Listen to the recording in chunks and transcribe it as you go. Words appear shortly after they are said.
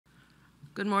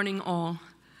Good morning, all.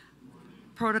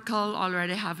 Protocol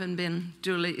already having been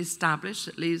duly established,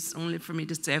 it leaves only for me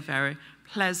to say a very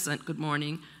pleasant good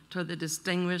morning to the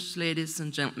distinguished ladies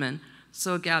and gentlemen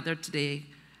so gathered today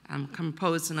and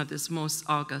composing of this most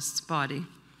august body.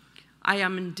 I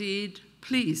am indeed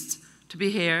pleased to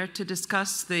be here to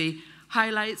discuss the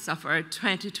highlights of our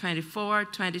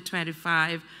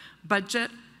 2024-2025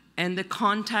 budget in the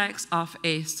context of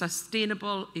a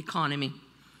sustainable economy.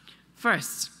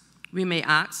 First, we may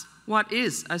ask, what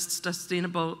is a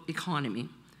sustainable economy?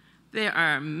 There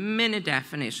are many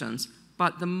definitions,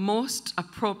 but the most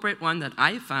appropriate one that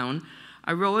I found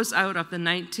arose out of the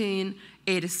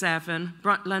 1987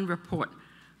 Brundtland Report,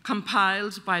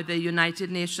 compiled by the United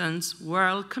Nations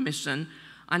World Commission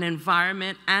on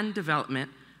Environment and Development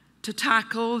to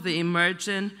tackle the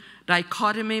emerging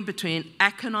dichotomy between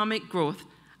economic growth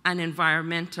and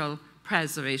environmental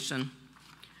preservation.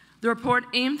 The report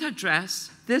aimed to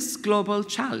address this global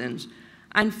challenge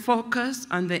and focus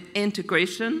on the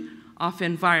integration of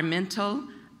environmental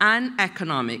and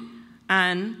economic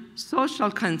and social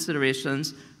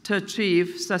considerations to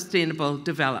achieve sustainable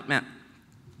development.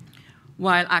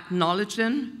 While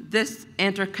acknowledging this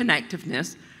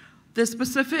interconnectedness, the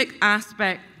specific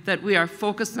aspect that we are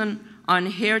focusing on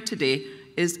here today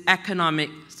is economic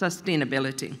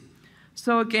sustainability.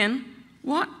 So again,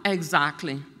 what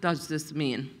exactly does this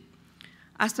mean?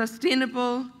 A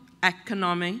sustainable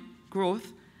economic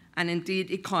growth and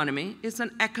indeed economy is an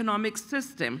economic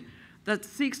system that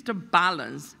seeks to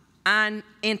balance and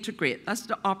integrate, that's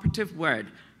the operative word,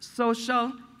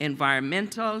 social,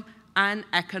 environmental, and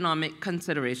economic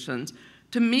considerations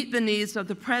to meet the needs of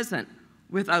the present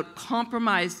without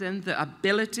compromising the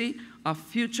ability of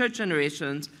future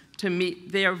generations to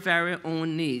meet their very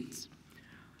own needs.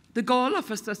 The goal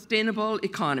of a sustainable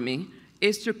economy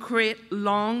is to create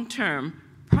long-term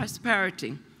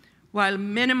prosperity while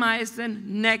minimizing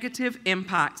negative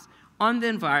impacts on the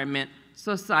environment,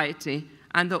 society,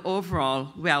 and the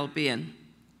overall well-being.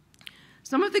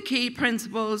 Some of the key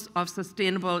principles of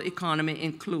sustainable economy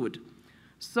include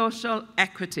social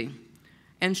equity,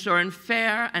 ensuring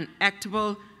fair and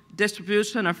equitable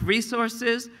distribution of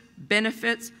resources,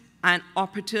 benefits, and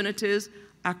opportunities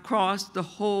across the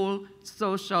whole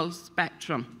social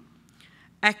spectrum.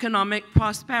 Economic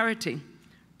prosperity,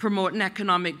 promoting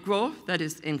economic growth that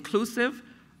is inclusive,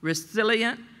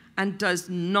 resilient, and does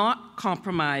not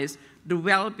compromise the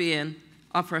well-being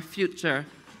of our future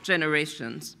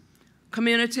generations.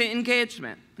 Community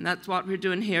engagement, and that's what we're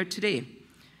doing here today,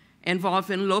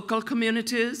 involving local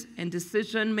communities in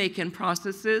decision-making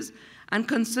processes and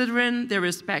considering their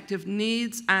respective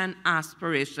needs and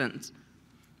aspirations.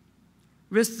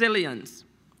 Resilience.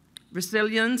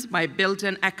 Resilience by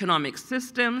building economic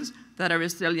systems that are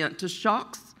resilient to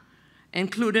shocks,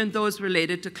 including those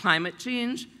related to climate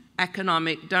change,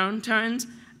 economic downturns,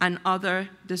 and other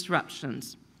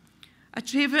disruptions.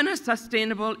 Achieving a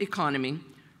sustainable economy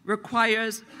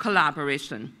requires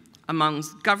collaboration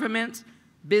amongst governments,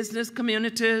 business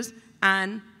communities,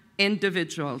 and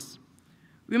individuals.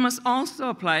 We must also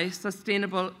apply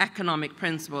sustainable economic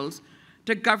principles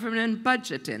to government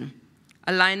budgeting,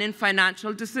 aligning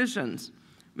financial decisions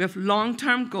with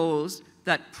long-term goals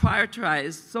that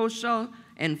prioritize social,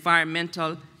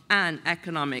 environmental, and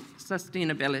economic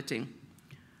sustainability.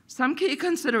 Some key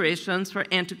considerations for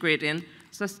integrating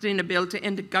sustainability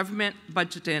into government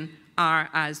budgeting are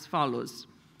as follows.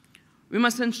 We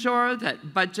must ensure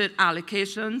that budget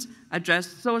allocations address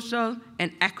social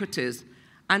inequities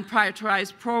and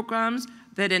prioritize programs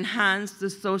that enhance the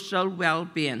social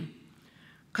well-being.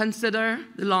 Consider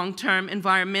the long-term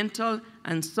environmental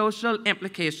and social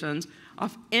implications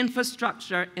of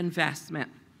infrastructure investment.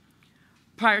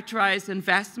 Prioritize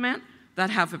investment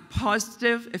that have a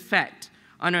positive effect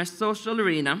on our social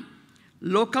arena,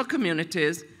 local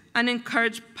communities, and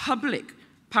encourage public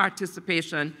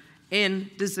participation in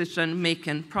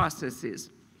decision-making processes.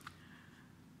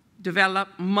 Develop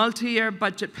multi-year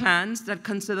budget plans that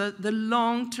consider the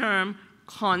long-term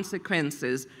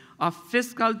consequences of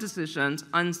fiscal decisions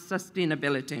on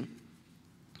sustainability.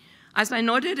 As I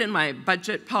noted in my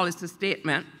budget policy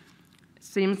statement, it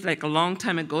seems like a long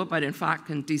time ago, but in fact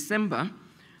in December,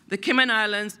 the Cayman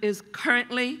Islands is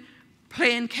currently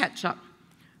playing catch-up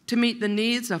to meet the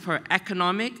needs of her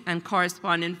economic and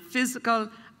corresponding physical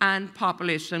and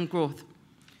population growth.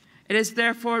 It is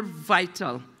therefore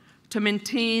vital to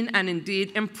maintain and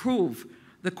indeed improve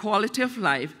the quality of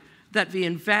life that we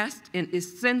invest in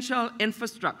essential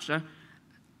infrastructure,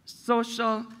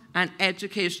 social and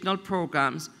educational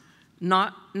programs,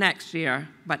 not next year,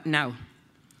 but now.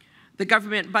 The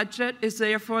government budget is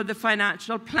therefore the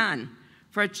financial plan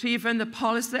for achieving the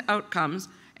policy outcomes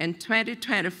in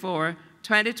 2024,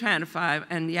 2025,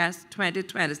 and yes,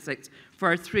 2026 for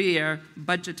our 3-year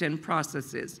budgeting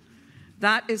processes.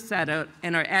 That is set out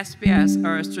in our SPS,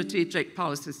 our Strategic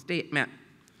Policy Statement.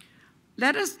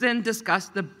 Let us then discuss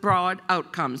the broad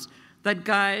outcomes that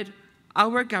guide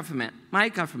our government, my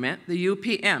government, the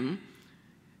UPM,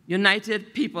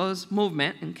 United People's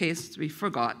Movement, in case we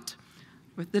forgot,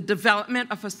 with the development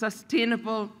of a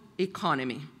sustainable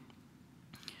economy.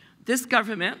 This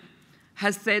government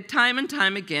has said time and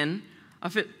time again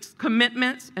of its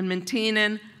commitments in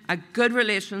maintaining a good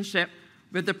relationship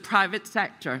with the private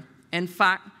sector. In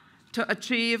fact, to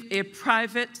achieve a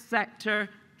private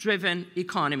sector-driven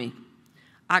economy,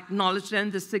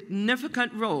 acknowledging the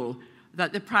significant role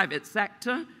that the private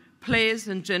sector plays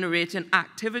in generating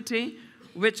activity,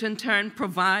 which in turn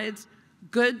provides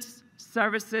goods,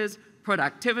 services,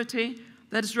 productivity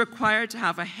that is required to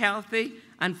have a healthy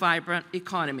and vibrant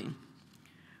economy.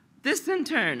 This in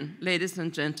turn, ladies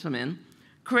and gentlemen,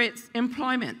 creates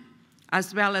employment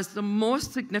as well as the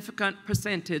most significant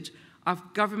percentage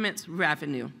of government's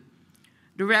revenue.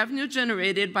 The revenue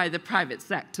generated by the private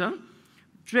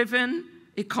sector-driven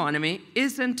economy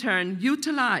is in turn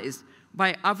utilized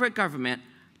by our government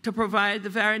to provide the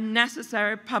very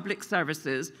necessary public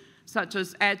services such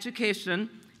as education,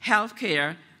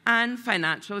 healthcare, and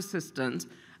financial assistance,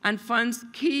 and funds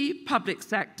key public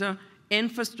sector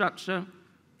infrastructure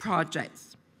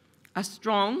projects. A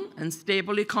strong and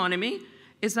stable economy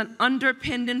is an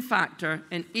underpinning factor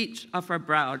in each of our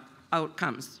broad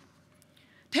outcomes.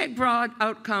 Take broad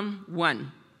outcome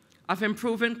 1 of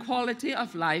improving quality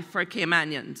of life for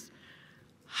Caymanians.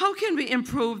 How can we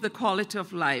improve the quality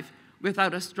of life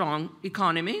without a strong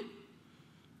economy?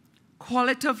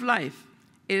 Quality of life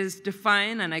is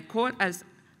defined, and I quote, as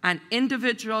an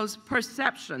individual's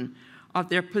perception of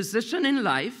their position in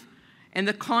life in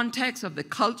the context of the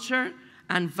culture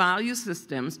and value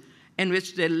systems in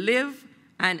which they live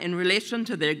and in relation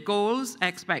to their goals,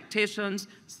 expectations,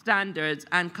 standards,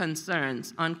 and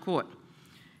concerns, unquote.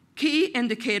 Key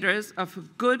indicators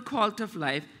of good quality of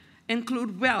life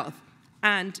include wealth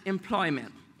and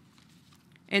employment.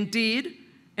 Indeed,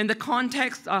 in the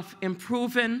context of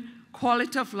improving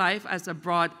quality of life as a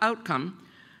broad outcome,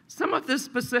 some of the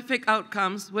specific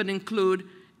outcomes would include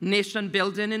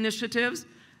nation-building initiatives,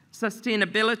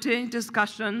 sustainability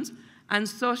discussions, and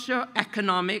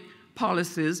socio-economic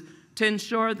policies to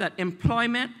ensure that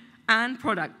employment and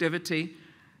productivity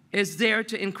is there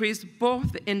to increase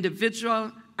both the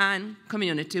individual and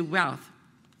community wealth.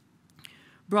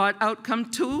 Broad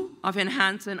outcome 2 of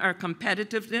enhancing our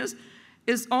competitiveness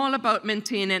is all about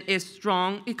maintaining a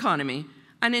strong economy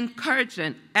and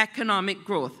encouraging economic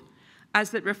growth,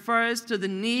 as it refers to the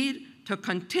need to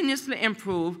continuously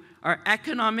improve our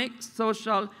economic,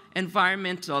 social,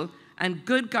 environmental, and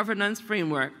good governance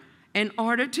framework in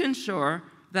order to ensure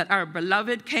that our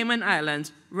beloved Cayman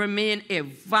Islands remain a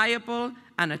viable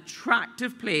and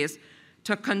attractive place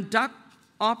to conduct,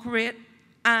 operate,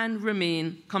 and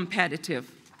remain competitive.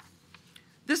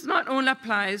 This not only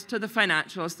applies to the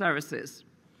financial services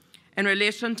in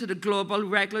relation to the global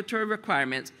regulatory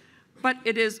requirements, but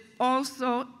it is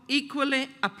also equally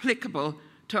applicable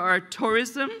to our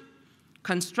tourism,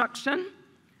 construction,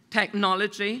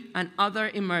 technology, and other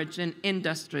emerging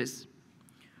industries.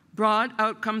 Broad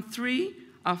outcome 3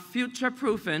 of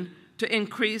future-proofing to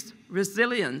increase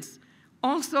resilience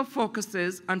also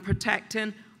focuses on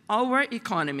protecting our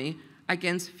economy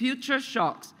against future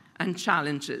shocks and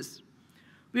challenges.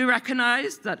 We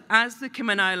recognize that as the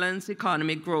Cayman Islands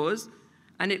economy grows,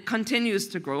 and it continues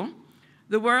to grow,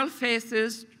 the world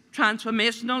faces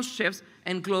transformational shifts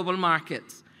in global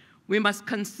markets. We must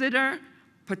consider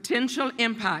potential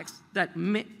impacts that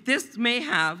this may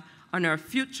have on our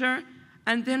future,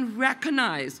 and then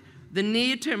recognize the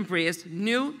need to embrace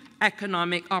new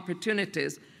economic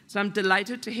opportunities. So I'm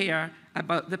delighted to hear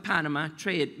about the Panama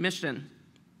Trade Mission.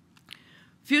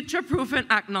 Future-proofing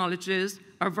acknowledges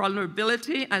our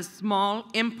vulnerability as small,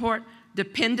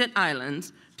 import-dependent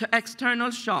islands to external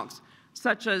shocks,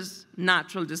 such as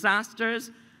natural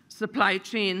disasters, supply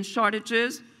chain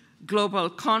shortages, global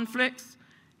conflicts,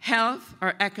 health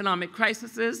or economic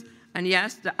crises, and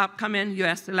yes, the upcoming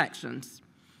US elections.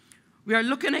 We are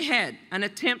looking ahead and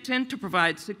attempting to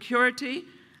provide security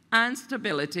and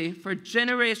stability for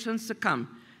generations to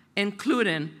come,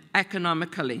 including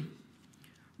economically.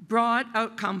 Broad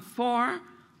outcome 4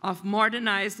 of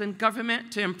modernizing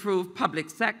government to improve public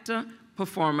sector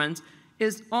performance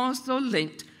is also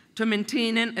linked to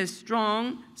maintaining a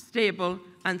strong, stable,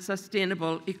 and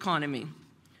sustainable economy.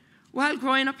 While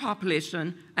growing a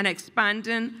population and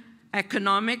expanding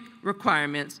economic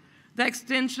requirements, the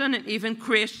extension and even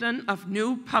creation of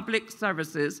new public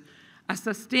services, a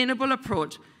sustainable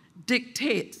approach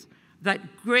dictates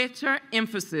that greater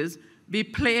emphasis be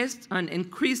placed on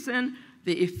increasing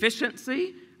the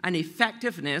efficiency and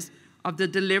effectiveness of the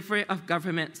delivery of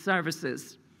government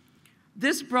services.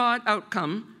 This broad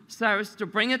outcome serves to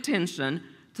bring attention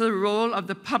to the role of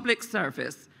the public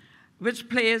service, which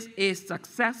plays a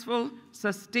successful,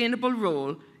 sustainable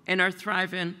role in our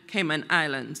thriving Cayman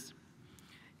Islands.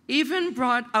 Even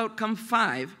broad outcome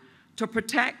 5, to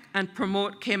protect and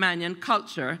promote Caymanian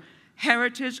culture,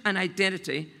 heritage, and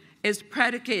identity, is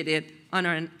predicated on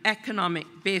an economic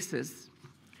basis.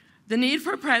 The need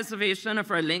for preservation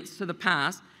of our links to the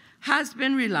past has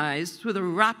been realized through the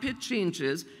rapid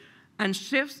changes and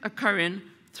shifts occurring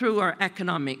through our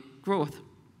economic growth.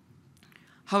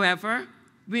 However,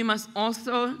 we must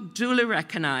also duly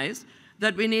recognize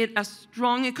that we need a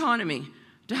strong economy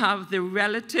to have the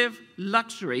relative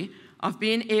luxury of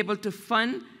being able to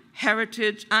fund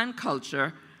heritage and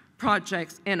culture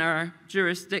projects in our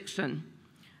jurisdiction.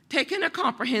 Taking a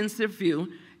comprehensive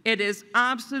view, it is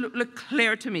absolutely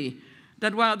clear to me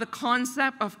that while the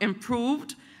concept of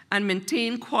improved and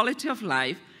maintained quality of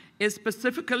life is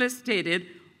specifically stated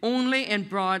only in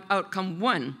broad outcome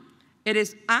 1, it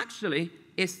is actually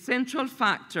a central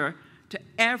factor to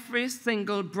every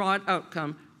single broad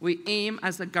outcome we aim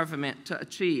as a government to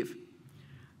achieve.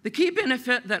 The key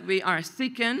benefit that we are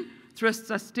seeking through a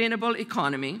sustainable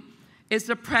economy is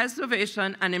the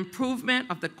preservation and improvement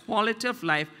of the quality of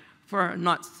life for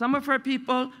not some of our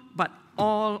people, but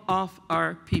all of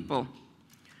our people.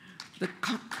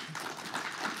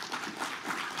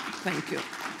 Thank you.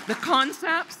 The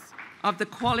concepts of the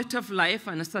quality of life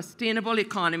and a sustainable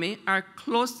economy are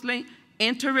closely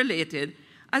interrelated,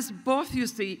 as both, you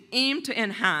see, aim to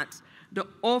enhance the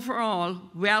overall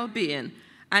well-being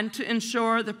and to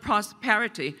ensure the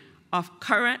prosperity of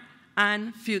current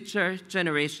and future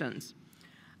generations.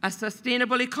 A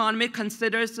sustainable economy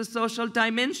considers the social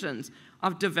dimensions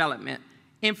of development,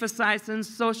 emphasizing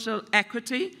social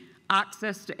equity,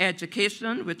 access to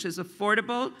education, which is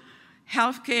affordable,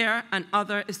 healthcare, and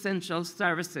other essential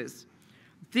services.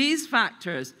 These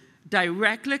factors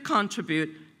directly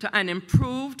contribute to an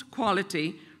improved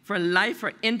quality for life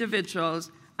for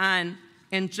individuals and,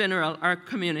 in general, our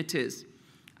communities.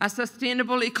 A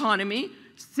sustainable economy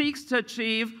seeks to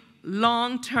achieve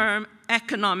long-term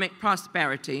economic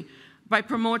prosperity by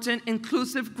promoting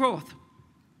inclusive growth,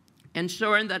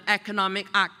 ensuring that economic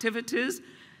activities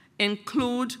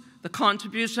include the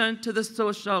contribution to the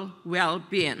social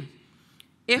well-being.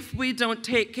 If we don't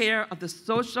take care of the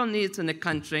social needs in the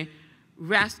country,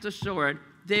 rest assured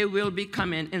they will be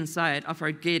coming inside of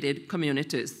our gated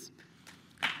communities.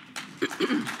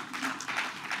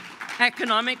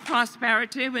 Economic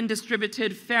prosperity, when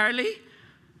distributed fairly,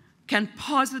 can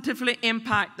positively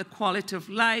impact the quality of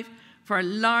life for a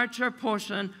larger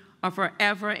portion of our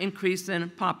ever-increasing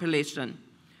population.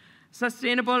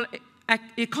 Sustainable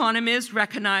economies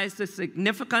recognize the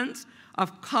significance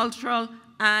of cultural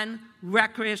and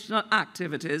recreational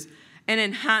activities in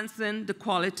enhancing the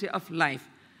quality of life.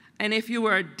 And if you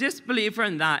were a disbeliever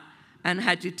in that, and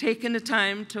had you taken the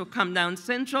time to come down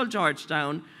Central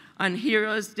Georgetown on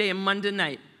Heroes Day Monday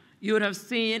night, you would have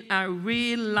seen a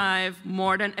real live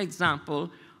modern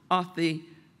example of the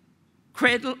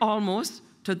cradle almost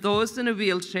to those in a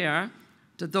wheelchair,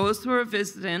 to those who are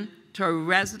visiting, to our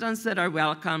residents that are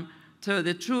welcome, to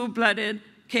the true-blooded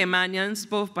Caymanians,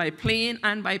 both by plane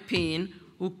and by pain,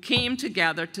 who came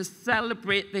together to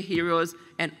celebrate the heroes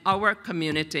in our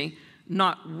community.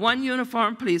 Not one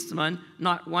uniformed policeman,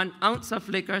 not 1 ounce of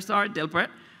liquor, sorry, Dilbert.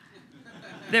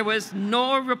 There was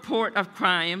no report of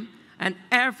crime, and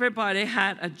everybody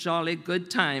had a jolly good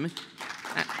time.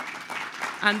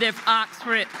 And they've asked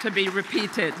for it to be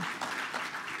repeated.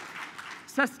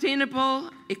 Sustainable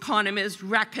economies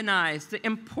recognize the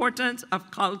importance of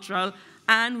cultural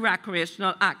and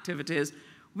recreational activities,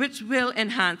 which will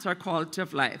enhance our quality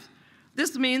of life.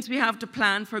 This means we have to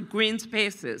plan for green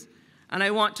spaces. And I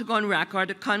want to go on record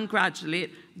to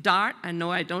congratulate DART. I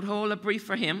know I don't hold a brief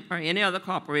for him or any other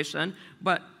corporation,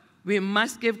 but we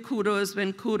must give kudos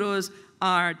when kudos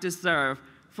are deserved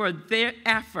for their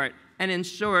effort and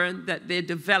ensure that they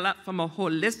develop from a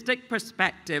holistic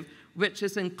perspective, which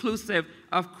is inclusive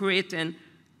of creating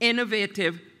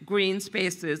innovative green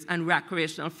spaces and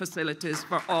recreational facilities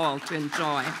for all to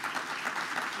enjoy.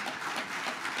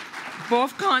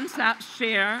 Both concepts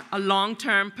share a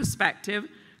long-term perspective,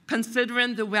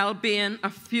 considering the well-being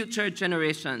of future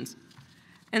generations.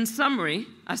 In summary,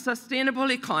 a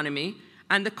sustainable economy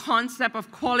and the concept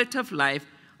of quality of life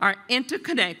are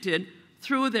interconnected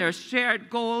through their shared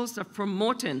goals of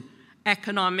promoting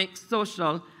economic,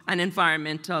 social, and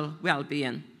environmental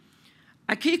well-being.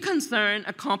 A key concern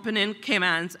accompanying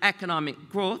Cayman's economic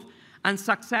growth and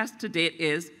success to date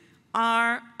is,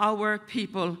 are our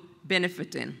people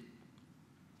benefiting?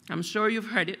 I'm sure you've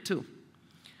heard it too.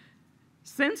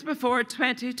 Since before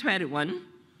 2021,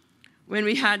 when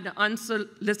we had the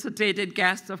unsolicited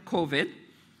guests of COVID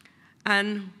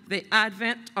and the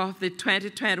advent of the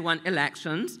 2021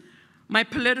 elections, my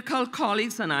political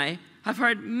colleagues and I have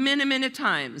heard many, many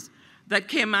times that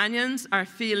Caymanians are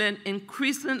feeling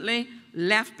increasingly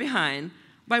left behind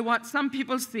by what some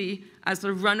people see as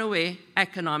a runaway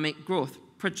economic growth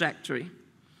trajectory.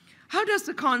 How does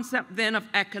the concept then of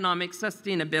economic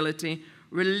sustainability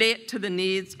relate to the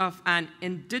needs of an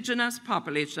indigenous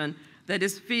population that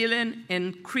is feeling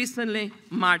increasingly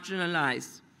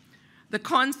marginalized? The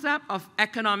concept of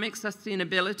economic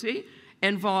sustainability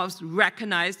involves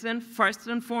recognizing, first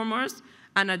and foremost,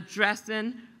 and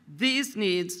addressing these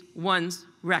needs once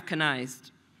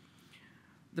recognized.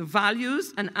 The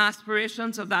values and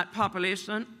aspirations of that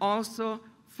population also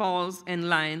falls in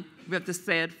line with the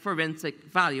said forensic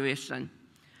valuation.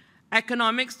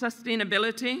 Economic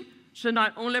sustainability should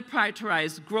not only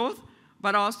prioritize growth,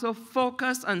 but also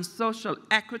focus on social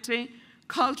equity,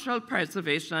 cultural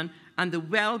preservation, and the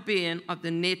well-being of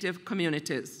the native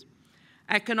communities.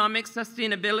 Economic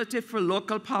sustainability for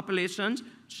local populations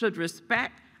should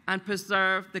respect and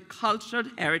preserve the cultural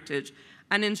heritage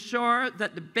and ensure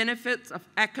that the benefits of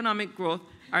economic growth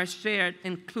are shared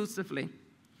inclusively.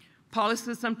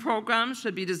 Policies and programs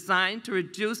should be designed to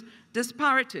reduce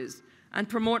disparities and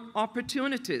promote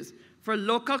opportunities for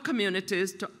local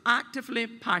communities to actively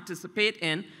participate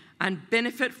in and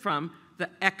benefit from the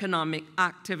economic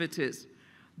activities.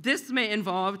 This may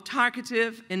involve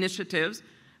targeted initiatives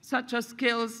such as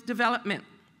skills development,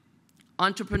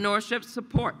 entrepreneurship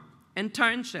support,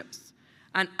 internships,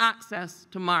 and access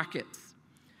to markets.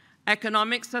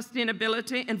 Economic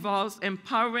sustainability involves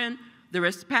empowering the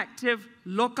respective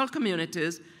local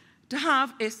communities to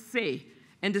have a say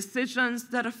in decisions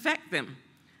that affect them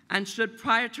and should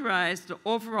prioritize the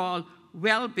overall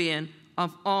well-being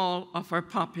of all of our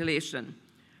population.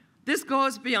 This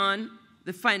goes beyond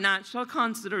the financial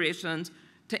considerations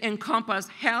to encompass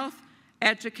health,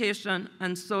 education,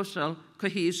 and social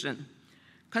cohesion.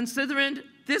 Considering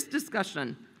this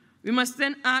discussion, we must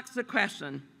then ask the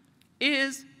question,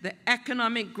 is the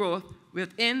economic growth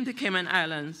within the Cayman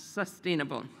Islands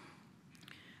sustainable?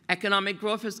 Economic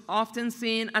growth is often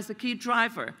seen as a key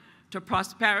driver to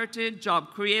prosperity,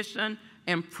 job creation,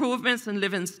 improvements in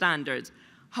living standards.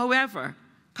 However,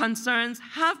 concerns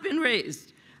have been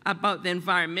raised about the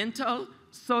environmental,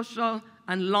 social,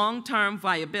 and long-term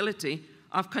viability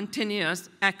of continuous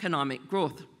economic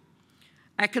growth.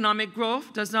 Economic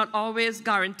growth does not always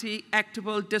guarantee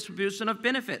equitable distribution of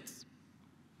benefits.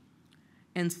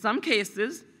 In some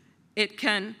cases, it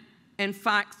can, in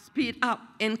fact, speed up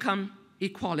income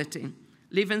equality,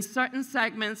 leaving certain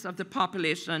segments of the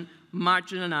population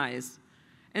marginalized.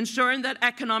 Ensuring that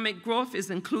economic growth is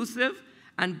inclusive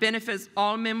and benefits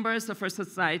all members of our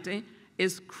society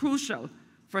is crucial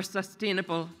for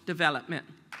sustainable development.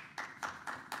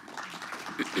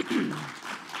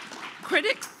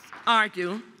 Critics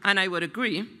argue, and I would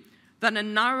agree, that a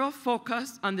narrow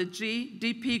focus on the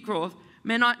GDP growth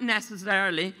may not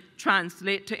necessarily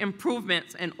translate to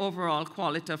improvements in overall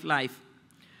quality of life.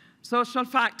 Social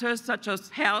factors such as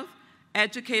health,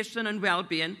 education, and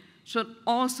well-being should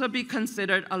also be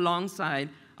considered alongside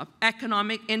of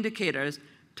economic indicators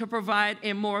to provide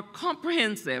a more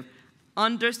comprehensive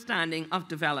understanding of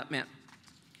development.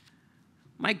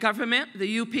 My government,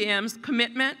 the UPM's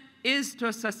commitment is to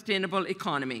a sustainable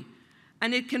economy,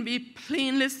 and it can be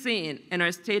plainly seen in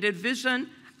our stated vision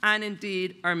and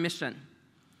indeed our mission.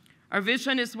 Our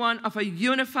vision is one of a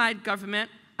unified government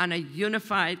and a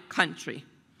unified country,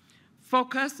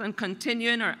 focused on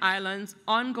continuing our island's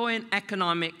ongoing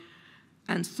economic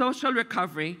and social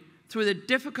recovery through the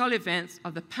difficult events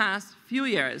of the past few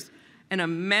years in a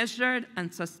measured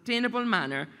and sustainable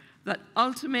manner that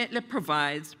ultimately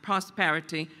provides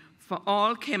prosperity for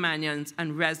all Caymanians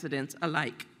and residents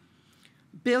alike.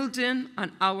 Building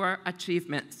on our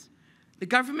achievements, the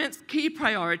government's key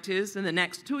priorities in the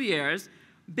next 2 years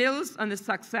builds on the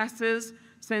successes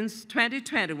since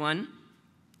 2021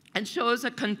 and shows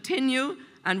a continued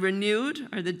and renewed,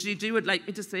 or the GG would like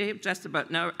me to say just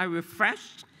about now, a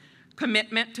refreshed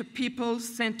commitment to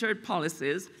people-centered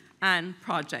policies and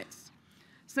projects.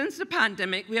 Since the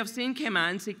pandemic, we have seen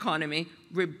Cayman's economy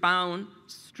rebound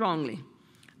strongly,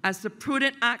 as the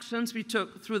prudent actions we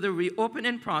took through the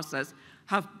reopening process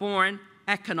have borne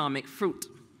economic fruit.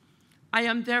 I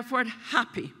am therefore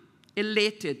happy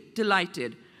elated,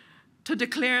 delighted to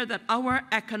declare that our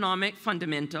economic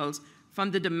fundamentals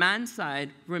from the demand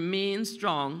side remain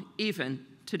strong even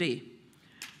today.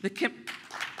 The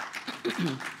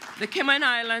Cayman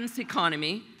Islands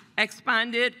economy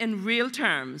expanded in real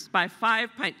terms by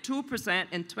 5.2%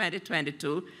 in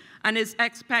 2022 and is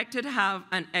expected to have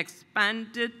an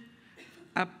expanded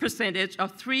percentage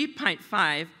of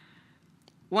 3.5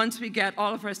 once we get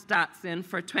all of our stats in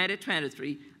for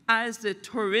 2023, as the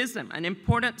tourism, an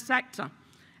important sector,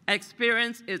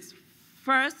 experienced its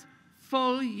first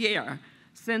full year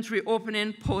since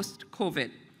reopening post-COVID.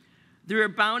 The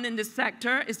rebound in this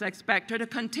sector is expected to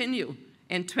continue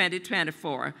in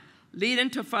 2024, leading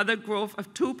to further growth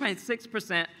of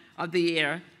 2.6% of the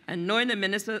year, and knowing the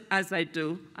minister as I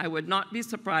do, I would not be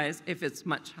surprised if it's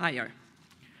much higher.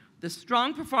 The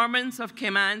strong performance of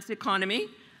Cayman's economy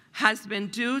has been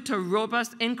due to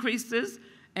robust increases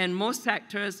in most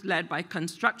sectors led by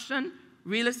construction,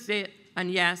 real estate, and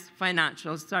yes,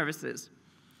 financial services.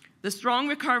 The strong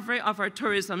recovery of our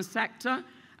tourism sector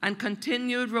and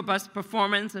continued robust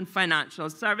performance in financial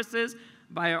services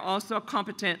by our also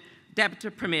competent Deputy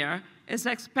Premier is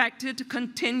expected to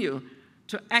continue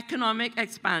to economic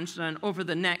expansion over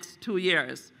the next 2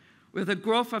 years, with a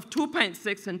growth of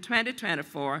 2.6 in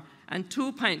 2024 and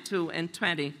 2.2 in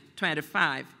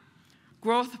 2025.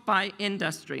 Growth by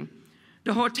industry.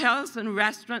 The hotels and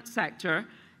restaurant sector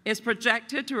is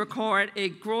projected to record a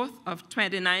growth of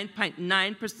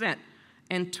 29.9%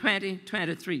 in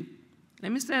 2023.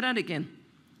 Let me say that again.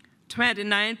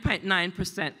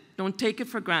 29.9%. Don't take it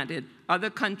for granted. Other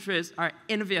countries are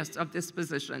envious of this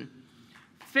position.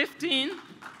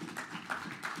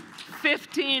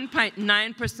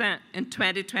 15.9% in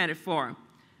 2024,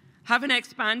 having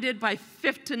expanded by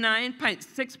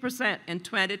 59.6% in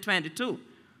 2022.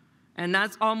 And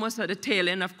that's almost at the tail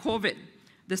end of COVID.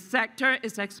 The sector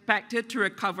is expected to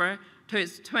recover to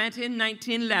its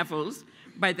 2019 levels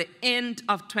by the end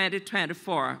of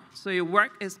 2024. So your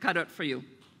work is cut out for you.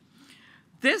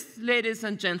 This, ladies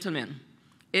and gentlemen,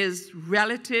 is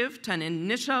relative to an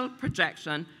initial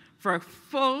projection for a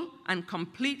full and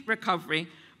complete recovery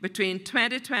between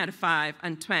 2025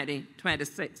 and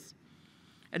 2026.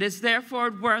 It is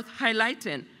therefore worth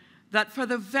highlighting that for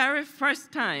the very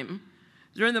first time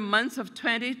during the months of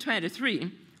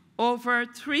 2023, over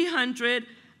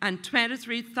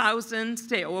 323,000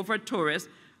 stay-over tourists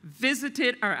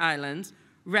visited our islands,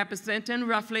 representing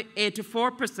roughly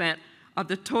 84% of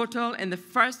the total in the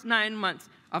first 9 months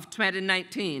of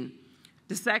 2019.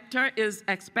 The sector is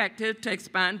expected to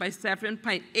expand by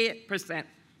 7.8%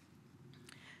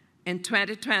 in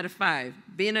 2025.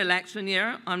 Being an election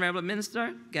year, Honourable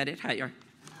Minister, get it higher.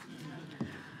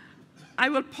 I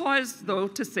will pause, though,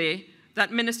 to say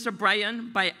that Minister Bryan,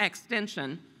 by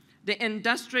extension, the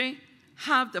industry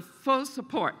have the full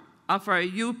support of our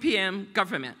UPM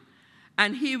government,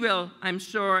 and he will, I'm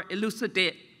sure,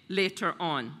 elucidate later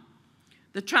on.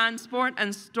 The transport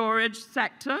and storage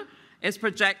sector is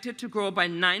projected to grow by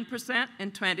 9%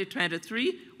 in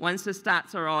 2023, once the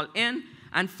stats are all in,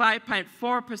 and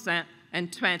 5.4% in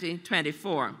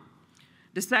 2024.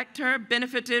 The sector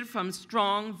benefited from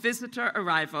strong visitor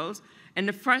arrivals in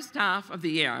the first half of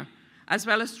the year, as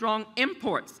well as strong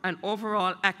imports and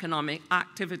overall economic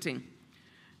activity.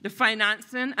 The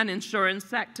financing and insurance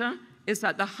sector is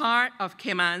at the heart of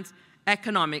Cayman's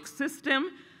economic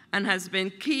system and has been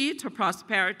key to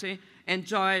prosperity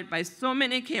enjoyed by so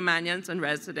many Caymanians and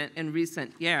residents in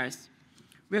recent years.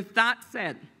 With that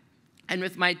said, and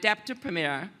with my Deputy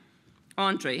Premier,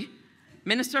 Andre,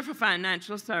 Minister for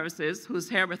Financial Services, who's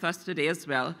here with us today as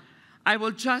well, I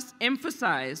will just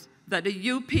emphasize that the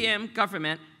UPM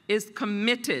government is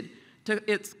committed to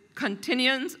its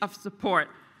continuance of support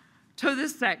to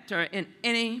this sector in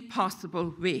any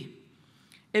possible way.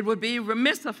 It would be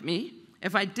remiss of me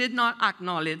if I did not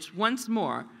acknowledge once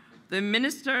more the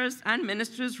minister's and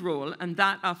minister's role and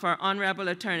that of our Honourable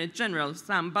Attorney General,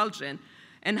 Sam Bulgin,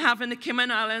 in having the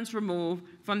Cayman Islands removed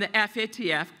from the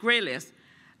FATF grey list,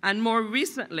 and more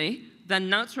recently, the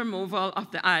announced removal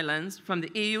of the islands from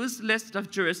the EU's list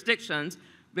of jurisdictions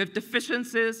with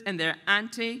deficiencies in their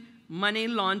anti-money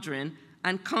laundering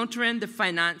and countering the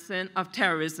financing of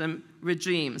terrorism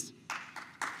regimes.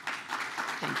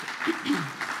 Thank you.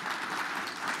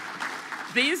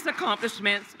 These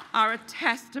accomplishments are a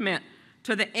testament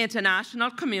to the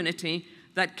international community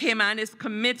that Cayman is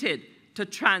committed to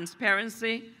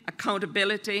transparency,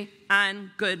 accountability, and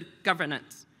good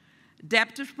governance.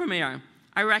 Deputy Premier,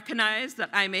 I recognize that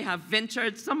I may have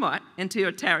ventured somewhat into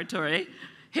your territory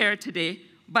here today,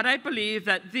 but I believe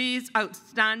that these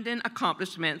outstanding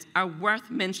accomplishments are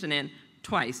worth mentioning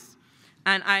twice.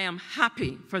 and I am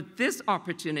happy for this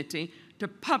opportunity to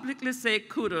publicly say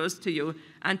kudos to you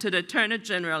and to the Attorney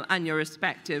General and your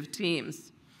respective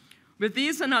teams. With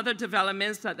these and other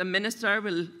developments that the Minister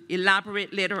will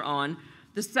elaborate later on,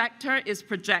 the sector is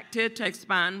projected to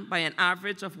expand by an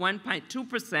average of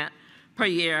 1.2% per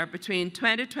year between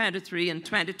 2023 and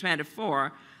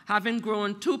 2024, having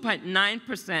grown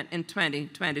 2.9% in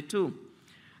 2022.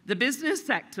 The business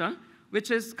sector, which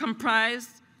is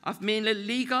comprised of mainly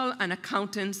legal and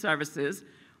accounting services,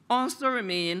 also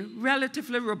remain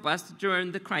relatively robust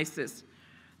during the crisis.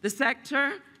 The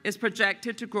sector is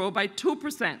projected to grow by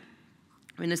 2%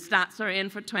 when the stats are in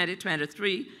for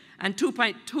 2023 and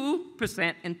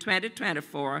 2.2% in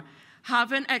 2024,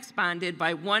 having expanded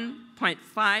by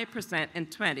 1.5% in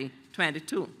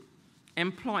 2022.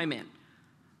 Employment.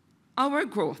 Our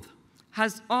growth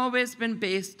has always been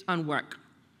based on work,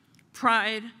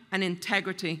 pride, and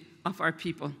integrity of our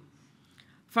people.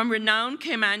 From renowned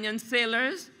Caymanian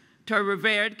sailors to a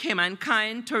revered Cayman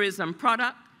tourism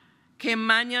product,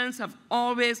 Caymanians have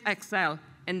always excelled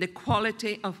in the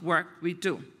quality of work we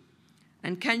do.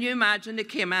 And can you imagine the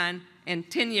Cayman in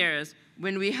 10 years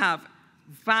when we have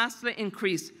vastly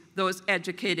increased those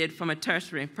educated from a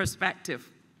tertiary perspective?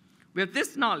 With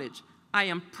this knowledge, I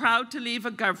am proud to leave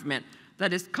a government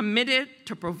that is committed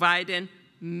to providing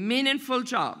meaningful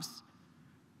jobs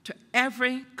to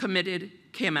every committed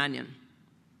Caymanian.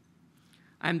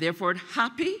 I'm therefore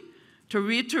happy to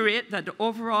reiterate that the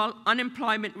overall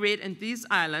unemployment rate in these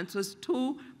islands was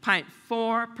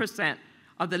 2.4%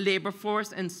 of the labor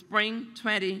force in spring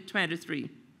 2023.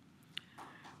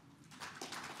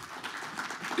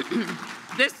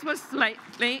 This was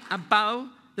slightly above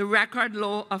the record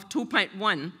low of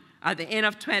 2.1 at the end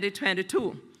of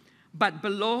 2022, but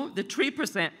below the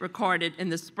 3% recorded in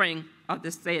the spring of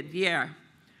the said year.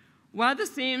 While the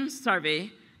same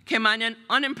survey, Caymanian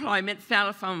unemployment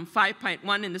fell from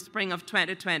 5.1 in the spring of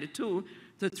 2022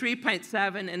 to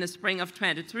 3.7 in the spring of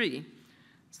 23.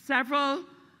 Several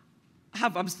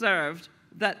have observed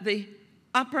that the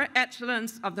upper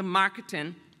echelons of the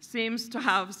marketing seems to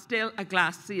have still a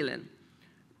glass ceiling.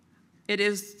 It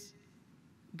is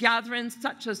gatherings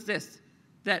such as this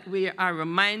that we are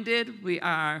reminded, we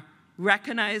are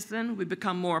recognizing, we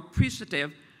become more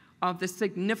appreciative of the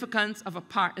significance of a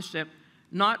partnership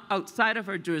not outside of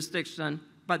our jurisdiction,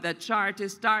 but that charity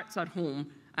starts at home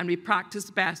and we practice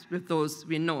best with those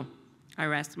we know. I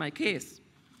rest my case.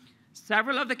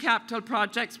 Several of the capital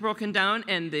projects broken down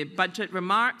in the budget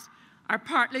remarks are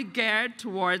partly geared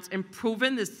towards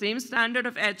improving the same standard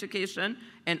of education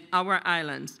in our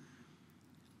islands.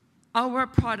 Our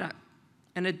product,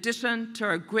 in addition to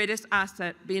our greatest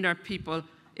asset being our people,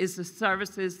 is the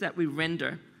services that we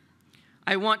render.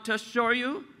 I want to assure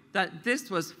you that this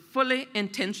was fully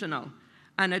intentional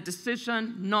and a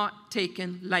decision not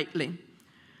taken lightly.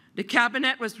 The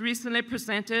Cabinet was recently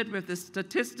presented with the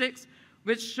statistics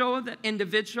which show that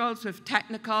individuals with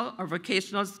technical or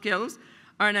vocational skills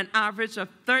earn an average of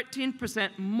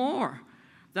 13% more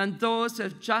than those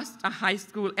with just a high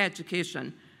school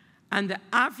education, and the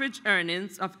average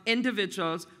earnings of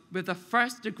individuals with a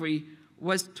first degree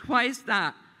was twice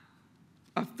that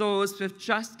of those with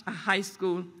just a high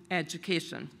school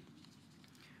education.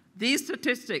 These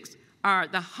statistics are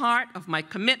at the heart of my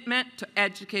commitment to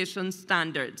education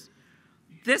standards.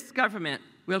 This government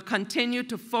will continue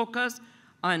to focus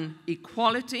on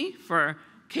equality for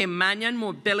Caymanian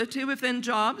mobility within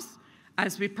jobs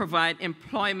as we provide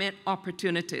employment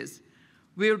opportunities.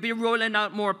 We will be rolling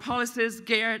out more policies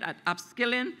geared at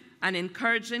upskilling and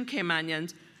encouraging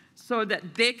Caymanians so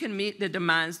that they can meet the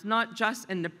demands not just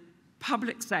in the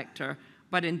public sector,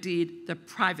 but indeed the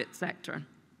private sector.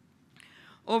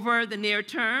 Over the near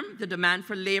term, the demand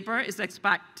for labor is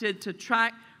expected to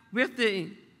track with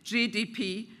the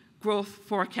GDP growth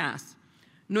forecast.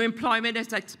 New employment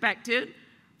is expected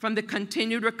from the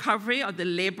continued recovery of the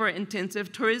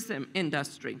labor-intensive tourism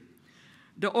industry.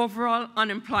 The overall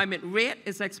unemployment rate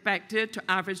is expected to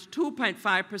average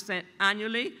 2.5%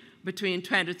 annually between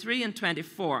 23 and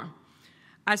 24.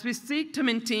 As we seek to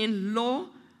maintain low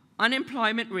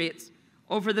unemployment rates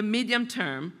over the medium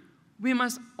term, we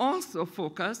must also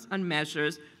focus on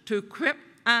measures to equip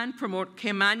and promote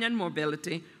Caymanian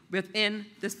mobility within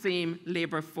the same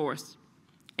labor force.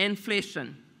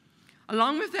 Inflation.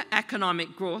 Along with the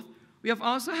economic growth, we have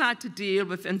also had to deal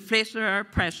with inflationary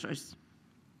pressures.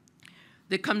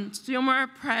 The Consumer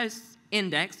Price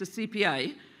Index, the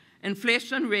CPI,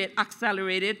 inflation rate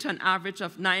accelerated to an average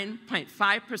of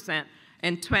 9.5%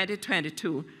 in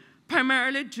 2022,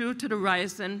 primarily due to the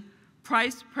rise in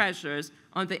price pressures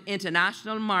on the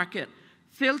international market,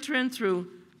 filtering through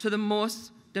to the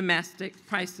most domestic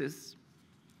prices.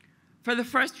 For the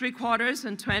first 3 quarters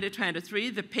in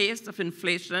 2023, the pace of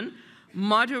inflation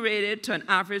moderated to an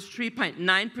average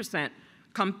 3.9%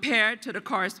 compared to the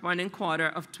corresponding quarter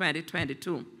of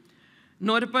 2022.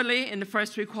 Notably, in the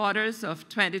first 3 quarters of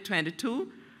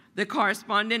 2022, the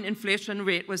corresponding inflation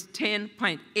rate was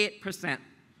 10.8%.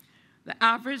 The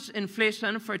average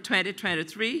inflation for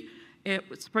 2023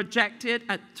 was projected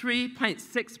at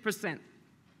 3.6%.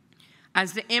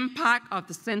 As the impact of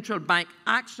the central bank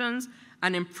actions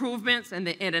and improvements in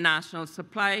the international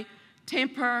supply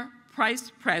temper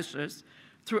price pressures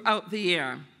throughout the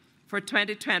year. For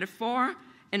 2024,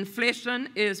 inflation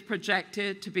is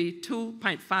projected to be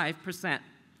 2.5%.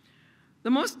 The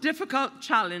most difficult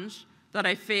challenge that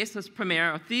I face as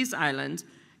Premier of these islands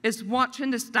is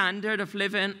watching the standard of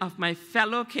living of my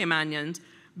fellow Caymanians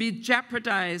be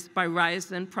jeopardized by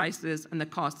rising prices and the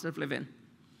cost of living.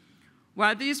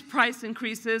 While these price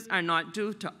increases are not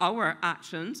due to our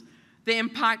actions, they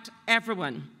impact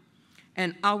everyone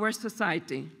in our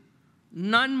society,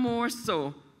 none more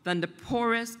so than the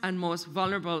poorest and most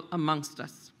vulnerable amongst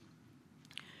us.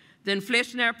 The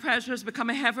inflationary pressures become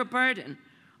a heavy burden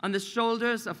on the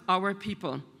shoulders of our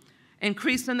people,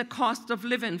 increasing the cost of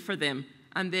living for them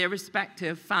and their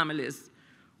respective families.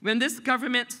 When this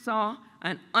government saw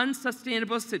an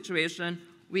unsustainable situation,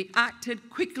 we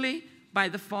acted quickly by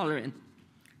the following: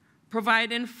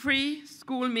 providing free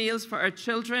school meals for our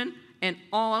children in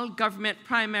all government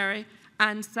primary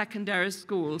and secondary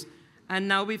schools, and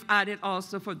now we've added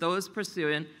also for those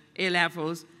pursuing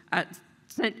A-levels at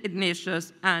St.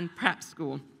 Ignatius and prep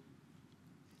school.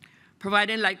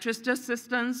 Providing electricity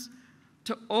assistance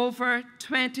to over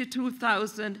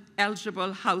 22,000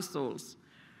 eligible households.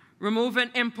 Removing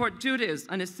import duties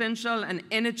on essential and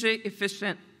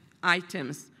energy-efficient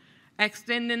items.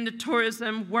 Extending the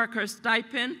tourism worker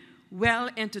stipend well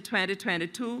into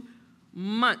 2022,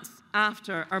 months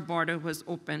after our border was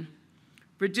open.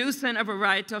 Reducing a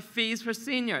variety of fees for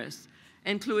seniors,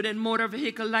 including motor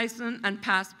vehicle license and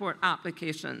passport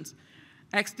applications.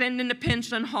 Extending the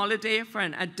pension holiday for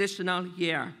an additional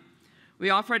year. We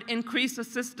offered increased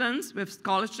assistance with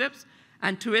scholarships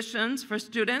and tuitions for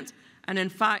students, and in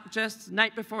fact, just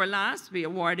night before last, we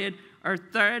awarded our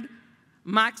 3rd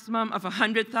maximum of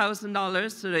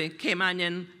 $100,000 to the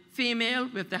Caymanian female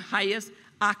with the highest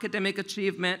academic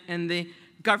achievement in the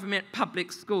government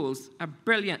public schools, a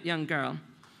brilliant young girl.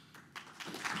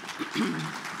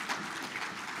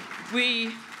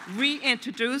 We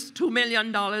reintroduced $2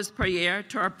 million per year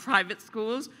to our private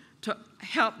schools to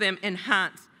help them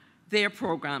enhance their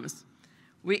programs.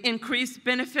 We increased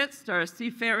benefits to our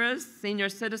seafarers, senior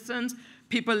citizens,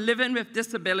 people living with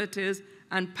disabilities,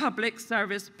 and public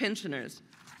service pensioners.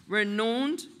 We're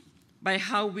known by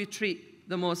how we treat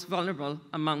the most vulnerable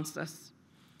amongst us.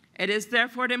 It is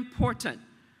therefore important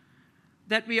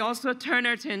that we also turn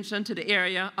our attention to the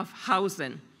area of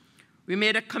housing. We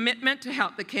made a commitment to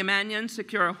help the Caymanians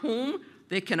secure a home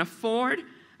they can afford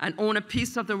and own a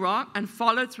piece of the rock, and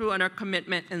follow through on our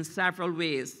commitment in several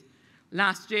ways.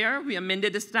 Last year, we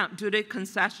amended the stamp duty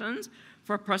concessions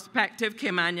for prospective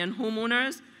Caymanian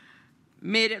homeowners,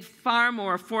 made it far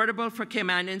more affordable for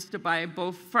Caymanians to buy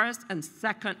both first and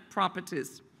second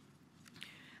properties.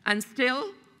 And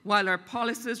still, while our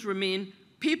policies remain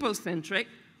people-centric,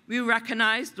 we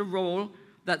recognize the role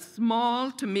that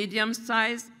small to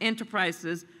medium-sized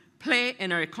enterprises play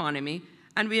in our economy,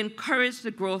 and we encourage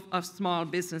the growth of small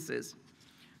businesses.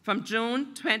 From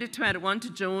June 2021 to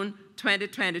June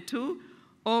 2022,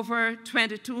 over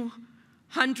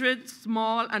 2,200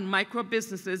 small and micro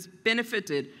businesses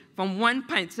benefited from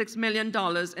 $1.6 million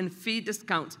in fee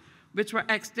discounts, which were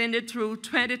extended through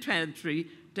 2023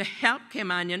 to help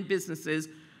Caymanian businesses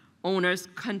owners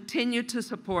continue to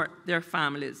support their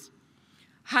families.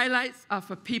 Highlights of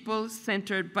a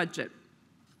people-centered budget.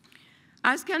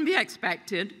 As can be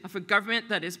expected of a government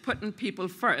that is putting people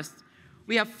first,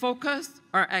 we have focused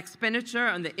our expenditure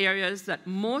on the areas that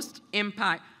most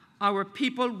impact our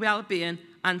people's well-being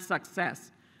and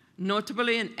success,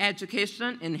 notably in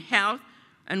education, in health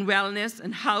and wellness,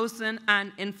 in housing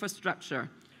and infrastructure,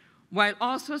 while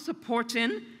also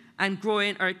supporting and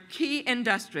growing our key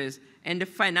industries in the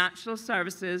financial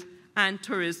services and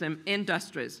tourism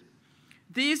industries.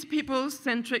 These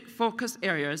people-centric focus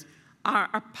areas are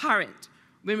apparent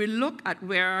when we look at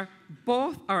where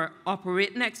both our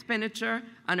operating expenditure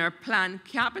and our planned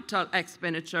capital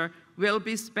expenditure will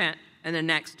be spent in the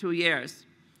next 2 years.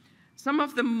 Some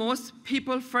of the most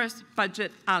people-first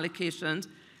budget allocations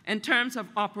in terms of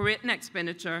operating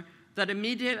expenditure that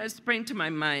immediately spring to my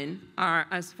mind are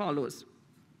as follows: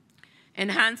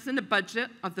 enhancing the budget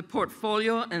of the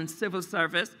portfolio and civil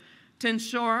service to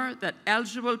ensure that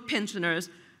eligible pensioners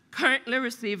currently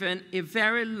receiving a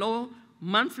very low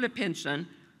monthly pension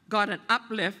got an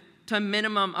uplift to a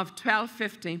minimum of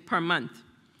 $12.50 per month,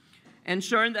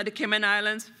 ensuring that the Cayman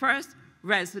Islands' first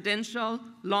residential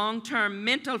long-term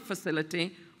mental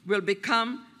facility will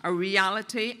become a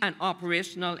reality and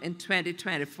operational in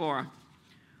 2024.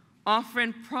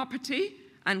 Offering property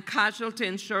and casualty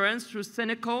insurance through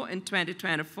CICOC in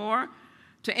 2024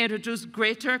 to introduce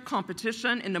greater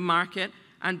competition in the market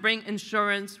and bring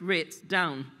insurance rates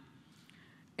down.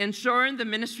 Ensuring the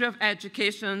Ministry of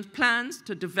Education plans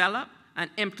to develop and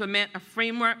implement a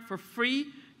framework for free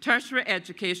tertiary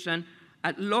education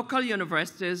at local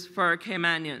universities for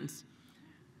Caymanians.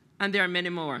 And there are many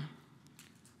more.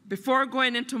 Before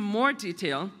going into more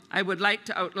detail, I would like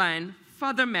to outline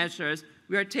further measures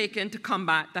we are taking to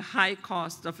combat the high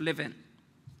cost of living.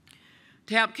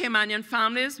 To help Caymanian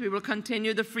families, we will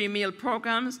continue the free meal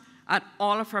programs at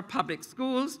all of our public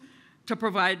schools to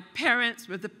provide parents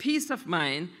with the peace of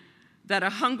mind that a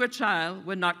hungry child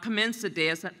would not commence the day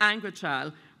as an angry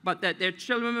child, but that their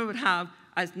children would have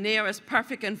as near as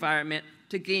perfect environment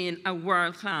to gain a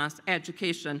world-class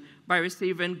education by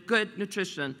receiving good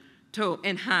nutrition to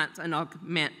enhance and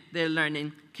augment their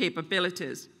learning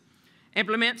capabilities.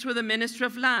 Implement through the Ministry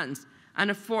of Lands an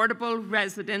affordable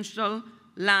residential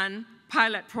land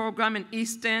pilot program in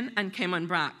East End and Cayman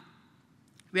Brac.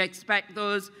 We expect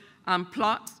those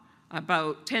plots,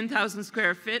 about 10,000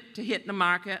 square feet, to hit the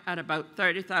market at about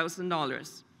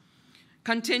 $30,000.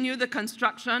 Continue the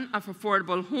construction of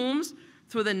affordable homes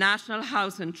through the National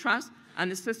Housing Trust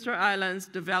and the Sister Islands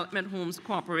Development Homes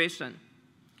Corporation.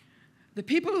 The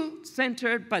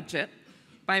people-centered budget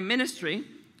by ministry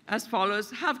as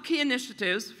follows have key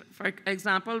initiatives, for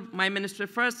example, my ministry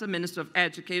first, the Minister of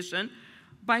Education,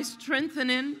 by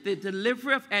strengthening the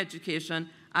delivery of education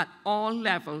at all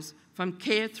levels from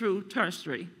K through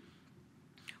tertiary,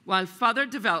 while further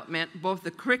development both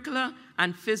the curricula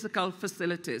and physical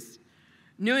facilities.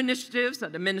 New initiatives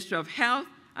at the Ministry of Health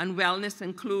and Wellness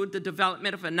include the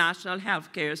development of a national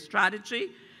healthcare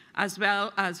strategy, as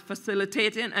well as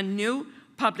facilitating a new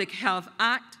Public Health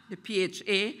Act, the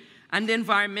PHA, and the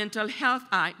Environmental Health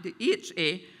Act, the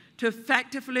EHA, to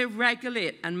effectively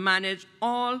regulate and manage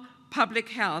all public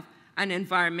health and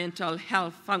environmental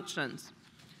health functions.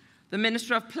 The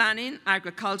Ministry of Planning,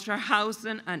 Agriculture,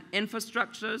 Housing, and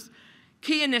Infrastructure's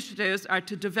key initiatives are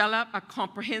to develop a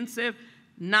comprehensive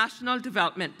national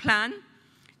development plan,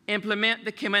 implement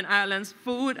the Cayman Islands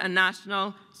Food and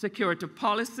National Security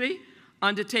Policy,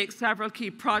 undertake several key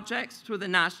projects through the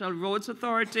National Roads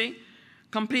Authority,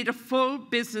 complete a full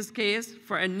business case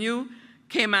for a new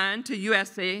Cayman to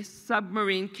USA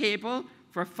submarine cable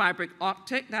for fiber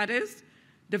optic, that is,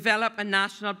 develop a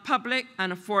national public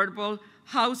and affordable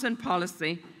housing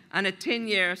policy, and a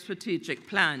 10-year strategic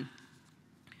plan.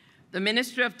 The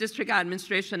Ministry of District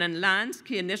Administration and Lands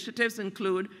key initiatives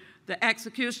include the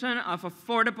execution of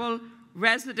affordable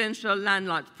residential land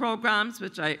lot programs,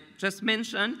 which I just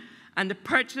mentioned, and the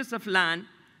purchase of land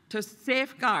to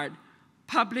safeguard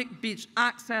public beach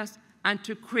access and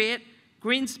to create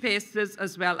green spaces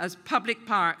as well as public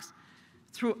parks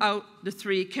throughout the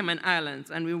 3 Cayman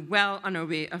Islands, and we're well on our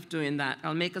way of doing that.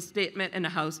 I'll make a statement in the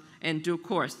House in due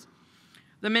course.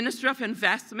 The Ministry of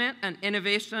Investment and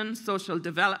Innovation, Social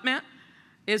Development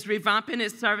is revamping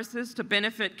its services to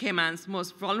benefit Cayman's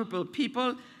most vulnerable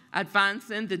people,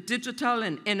 advancing the digital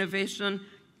and innovation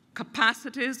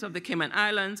capacities of the Cayman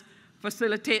Islands,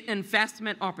 facilitate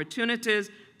investment opportunities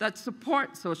that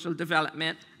support social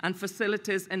development and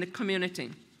facilities in the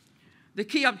community. The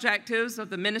key objectives of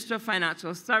the Ministry of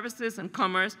Financial Services and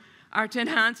Commerce are to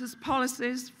enhance its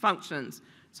policies, functions,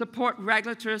 support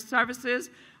regulatory services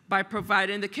by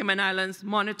providing the Cayman Islands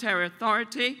Monetary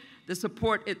Authority the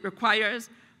support it requires,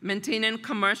 maintaining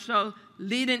commercial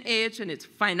leading edge in its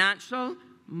financial,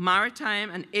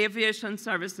 maritime, and aviation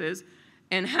services,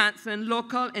 enhancing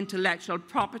local intellectual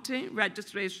property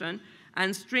registration,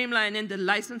 and streamlining the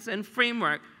licensing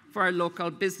framework for our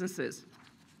local businesses.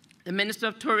 The Minister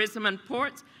of Tourism and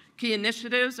Ports' key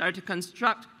initiatives are to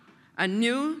construct a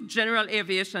new general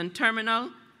aviation terminal,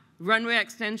 runway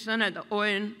extension at the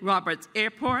Owen Roberts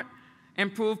Airport,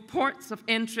 improve ports of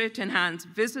entry to enhance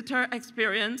visitor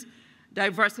experience,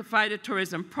 diversify the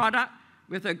tourism product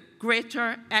with a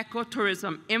greater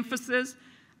ecotourism emphasis,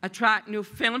 attract new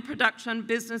film production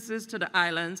businesses to the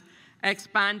islands,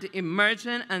 expand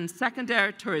emerging and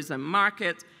secondary tourism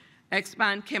markets,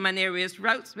 expand Cayman Airways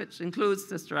routes, which includes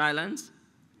Sister Islands,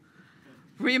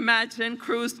 reimagine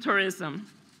cruise tourism.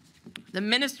 The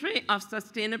Ministry of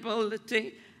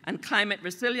Sustainability and Climate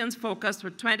Resilience focus for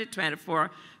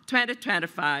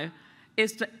 2024-2025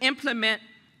 is to implement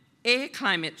a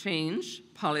climate change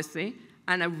policy,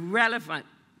 and a relevant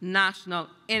national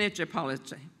energy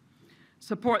policy.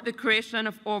 Support the creation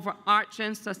of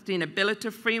overarching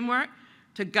sustainability framework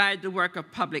to guide the work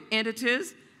of public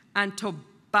entities and to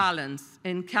balance,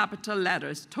 in capital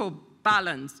letters, to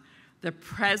balance the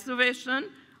preservation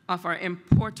of our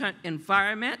important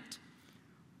environment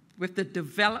with the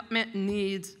development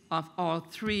needs of all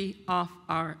 3 of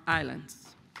our islands.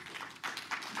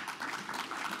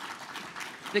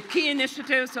 The key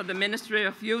initiatives of the Ministry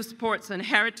of Youth, Sports and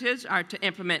Heritage are to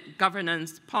implement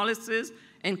governance policies,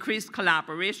 increase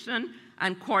collaboration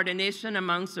and coordination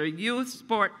amongst our youth,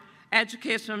 sport,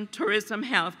 education, tourism,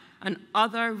 health, and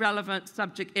other relevant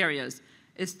subject areas,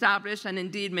 establish and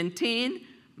indeed maintain,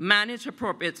 manage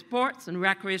appropriate sports and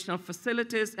recreational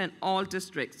facilities in all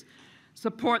districts,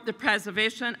 support the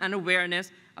preservation and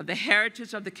awareness of the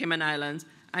heritage of the Cayman Islands,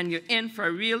 and you're in for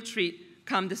a real treat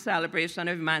come the celebration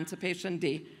of Emancipation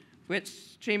Day,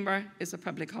 which chamber is a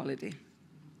public holiday.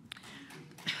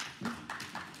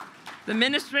 The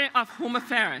Ministry of Home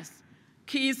Affairs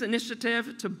keys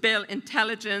initiative to build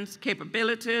intelligence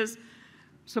capabilities,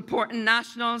 supporting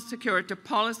national security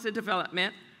policy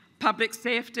development, public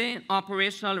safety and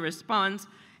operational response,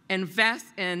 invest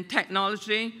in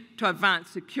technology to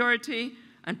advance security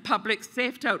and public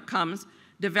safety outcomes,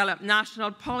 develop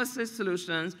national policy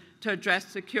solutions to address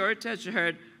security, as you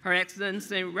heard Her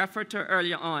Excellency refer to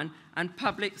earlier on, and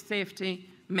public safety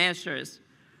measures.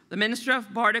 The Ministry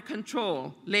of Border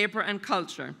Control, Labour and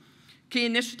Culture. Key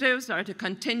initiatives are to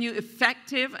continue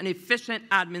effective and efficient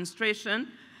administration,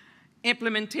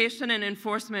 implementation and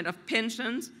enforcement of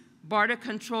pensions, border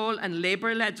control and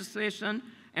labour legislation,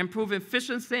 improve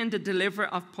efficiency in the delivery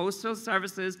of postal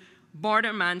services,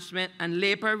 border management, and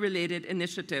labour-related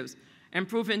initiatives,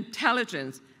 improve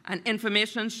intelligence and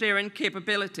information sharing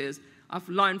capabilities of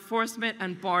law enforcement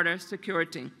and border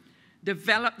security,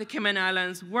 develop the Cayman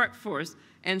Islands workforce,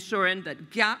 ensuring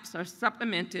that gaps are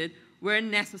supplemented where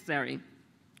necessary.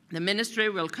 The Ministry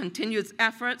will continue its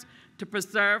efforts to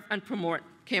preserve and promote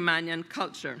Caymanian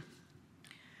culture.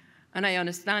 And I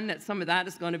understand that some of that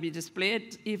is going to be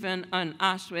displayed even on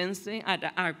Ash Wednesday at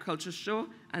the Agriculture Show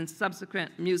and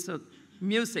subsequent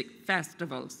music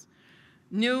festivals.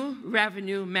 New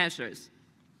revenue measures.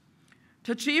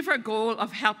 To achieve our goal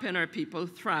of helping our people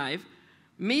thrive,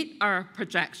 meet our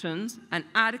projections, and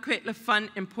adequately fund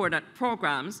important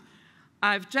programs,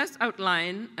 I've just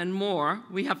outlined and more,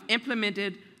 we have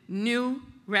implemented new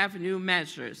revenue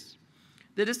measures.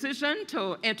 The decision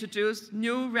to introduce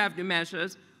new revenue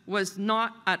measures was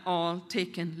not at all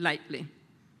taken lightly.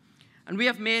 And we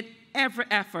have made every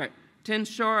effort to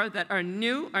ensure that our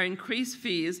increased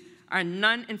fees are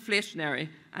non-inflationary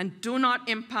and do not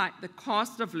impact the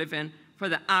cost of living for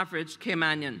the average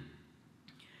Caymanian.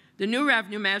 The new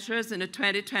revenue measures in the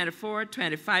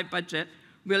 2024-25 budget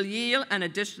will yield an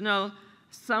additional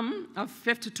sum of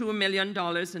 $52 million in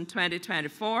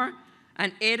 2024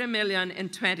 and $80 million in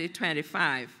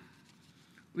 2025.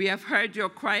 We have heard your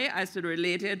cry as it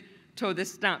related to the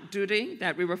stamp duty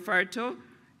that we referred to.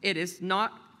 It is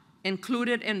not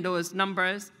included in those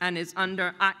numbers and is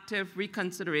under active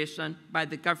reconsideration by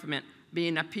the government,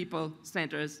 being a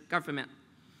people-centered government.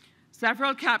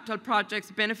 Several capital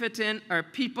projects benefiting our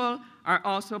people are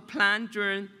also planned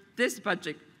during this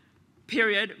budget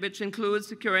period, which includes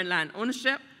securing land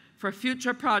ownership for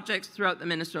future projects throughout the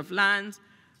Ministry of Lands,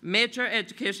 major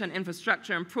education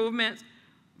infrastructure improvements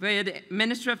via the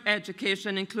Ministry of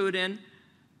Education, including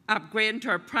upgrading to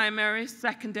our primary,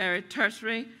 secondary,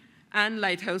 tertiary, and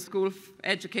lighthouse school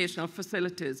educational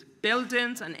facilities,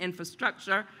 buildings and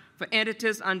infrastructure for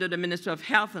entities under the Ministry of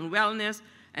Health and Wellness,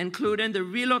 including the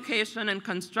relocation and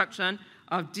construction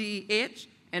of DEH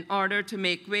in order to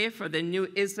make way for the new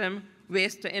ISM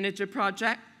waste-to-energy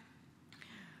project,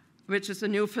 which is a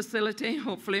new facility,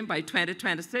 hopefully by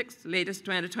 2026, latest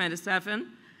 2027.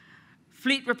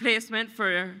 Fleet replacement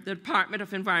for the Department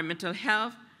of Environmental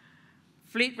Health,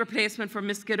 fleet replacement for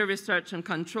mosquito research and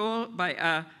control by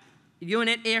a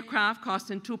unit aircraft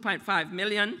costing $2.5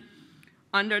 million,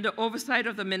 under the oversight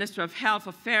of the Minister of Health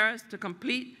Affairs to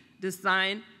complete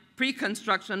design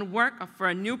pre-construction work for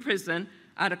a new prison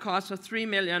at a cost of $3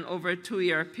 million over a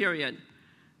 2-year period.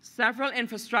 Several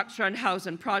infrastructure and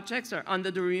housing projects are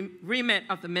under the remit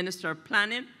of the Minister of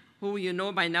Planning, who you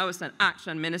know by now is an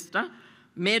action minister.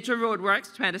 Major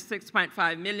roadworks,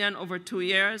 $26.5 million over 2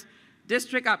 years.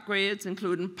 District upgrades,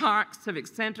 including parks, civic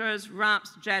centers,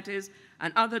 ramps, jetties,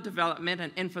 and other development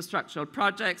and infrastructural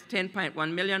projects,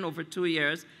 $10.1 million over 2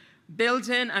 years.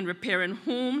 Building and repairing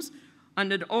homes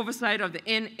under the oversight of the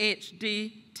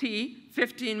NHDT,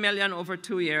 $15 million over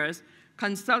 2 years.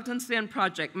 consultancy and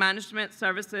project management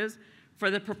services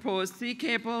for the proposed sea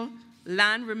cable,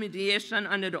 land remediation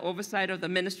under the oversight of the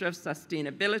Ministry of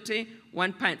Sustainability,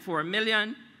 $1.4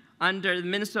 million, under the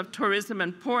Ministry of Tourism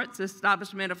and Ports,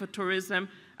 establishment of a tourism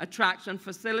attraction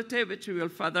facility, which we will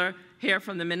further hear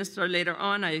from the Minister later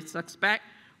on, I suspect,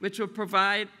 which will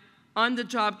provide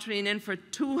on-the-job training for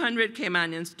 200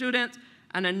 Caymanian students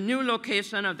and a new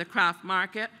location of the craft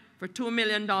market for $2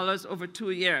 million over 2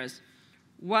 years.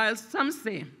 While some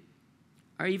say,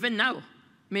 or even now,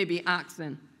 may be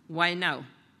asking, why now?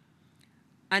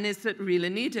 And is it really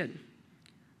needed?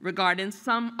 Regarding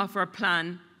some of our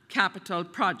planned capital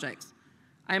projects,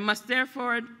 I must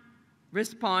therefore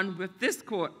respond with this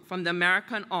quote from the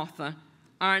American author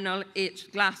Arnold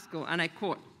H. Glasgow, and I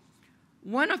quote,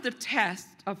 "One of the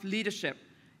tests of leadership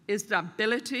is the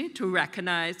ability to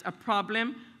recognize a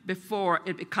problem before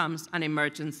it becomes an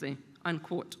emergency,"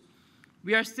 unquote.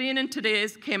 We are seeing in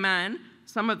today's Cayman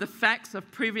some of the effects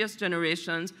of previous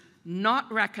generations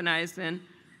not recognizing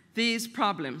these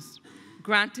problems.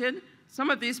 Granted,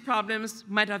 some of these problems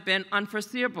might have been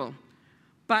unforeseeable,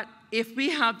 but if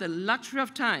we have the luxury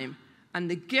of time and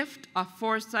the gift of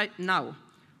foresight now,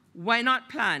 why not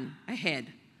plan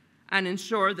ahead and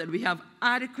ensure that we have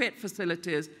adequate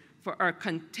facilities for our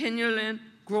continually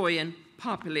growing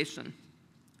population?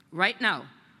 Right now,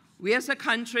 we as a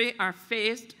country are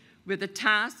faced with the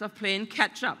task of playing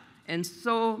catch-up in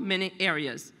so many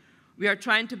areas. We are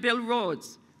trying to build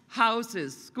roads,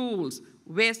 houses, schools,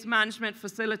 waste management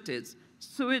facilities,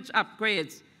 sewage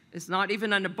upgrades. It's not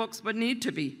even on the books, but need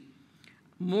to be.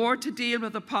 More to deal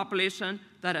with a population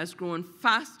that has grown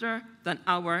faster than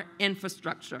our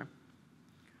infrastructure.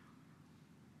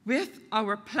 With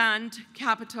our planned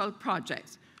capital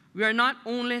projects, we are not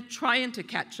only trying to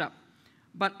catch up,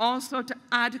 but also to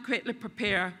adequately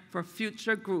prepare for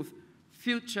future growth,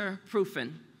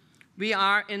 future-proofing. We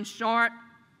are, in short,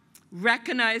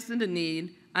 recognizing the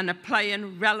need and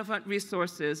applying relevant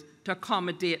resources to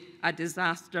accommodate a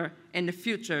disaster in the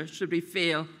future should we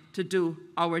fail to do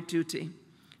our duty.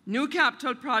 New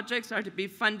capital projects are to be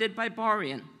funded by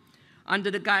borrowing under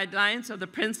the guidelines of the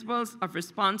principles of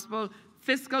responsible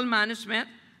fiscal management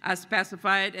as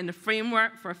specified in the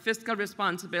Framework for Fiscal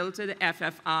Responsibility, the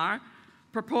FFR.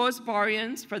 Proposed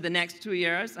borrowings for the next 2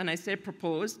 years, and I say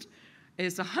proposed,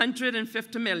 is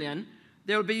 $150 million.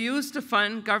 They will be used to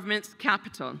fund government's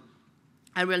capital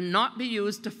and will not be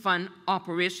used to fund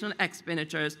operational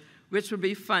expenditures, which will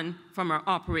be funded from our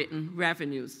operating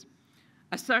revenues.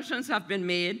 Assertions have been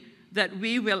made that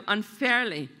we will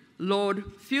unfairly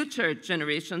load future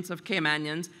generations of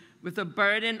Caymanians with the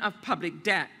burden of public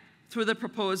debt through the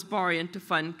proposed borrowing to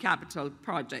fund capital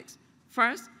projects.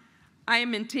 First, I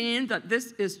maintain that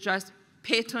this is just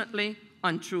patently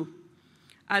untrue,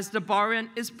 as the borrowing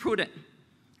is prudent,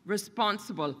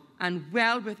 responsible, and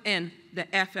well within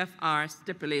the FFR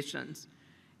stipulations.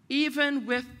 Even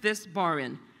with this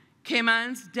borrowing,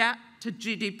 Cayman's debt to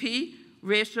GDP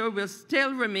ratio will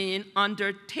still remain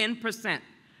under 10%,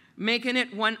 making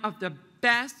it one of the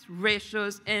best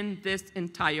ratios in this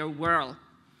entire world.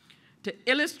 To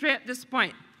illustrate this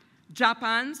point,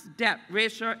 Japan's debt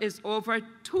ratio is over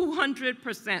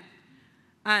 200%,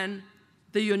 and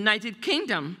the United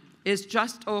Kingdom is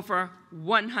just over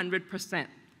 100%.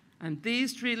 And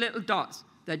these three little dots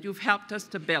that you've helped us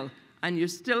to build, and you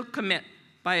still commit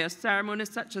by a ceremony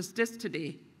such as this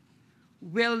today,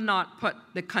 will not put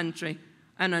the country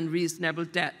in unreasonable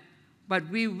debt. But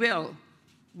we will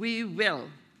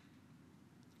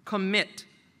commit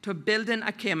to building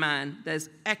a Cayman that is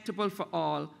equitable for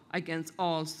all against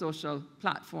all social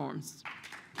platforms.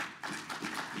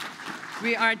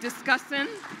 We are discussing,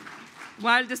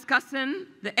 while discussing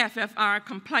the FFR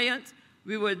compliance,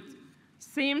 we would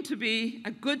seem to be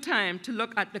a good time to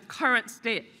look at the current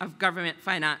state of government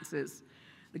finances.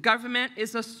 The government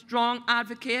is a strong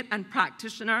advocate and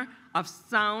practitioner of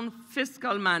sound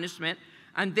fiscal management,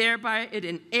 and thereby it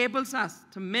enables us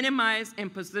to minimize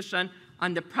imposition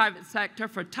on the private sector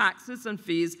for taxes and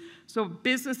fees so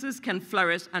businesses can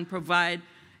flourish and provide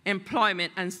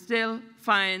employment and still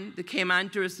find the Cayman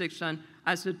jurisdiction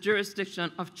as a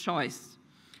jurisdiction of choice.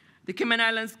 The Cayman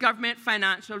Islands government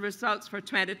financial results for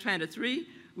 2023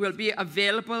 will be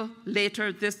available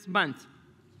later this month.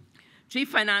 Chief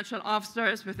financial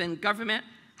officers within government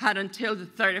had until the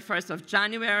 31st of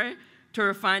January to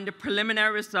refine the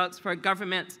preliminary results for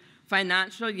government's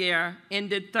financial year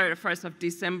ended 31st of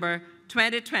December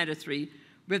 2023,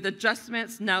 with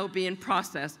adjustments now being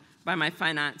processed by my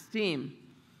finance team.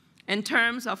 In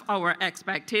terms of our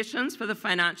expectations for the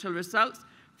financial results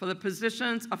for the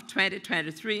positions of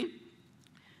 2023,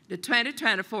 the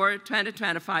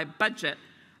 2024-2025 budget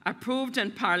approved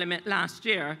in Parliament last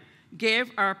year,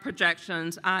 gave our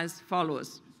projections as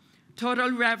follows. Total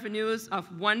revenues of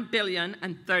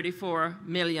 $1,034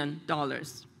 million.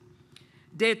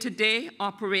 Day-to-day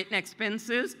operating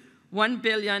expenses,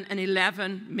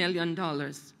 $1,011 million.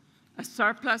 A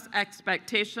surplus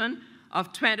expectation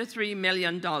of $23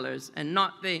 million, and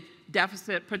not the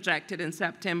deficit projected in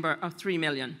September of $3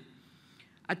 million.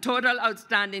 A total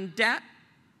outstanding debt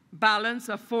balance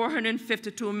of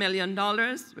 $452 million,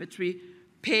 which we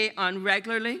pay on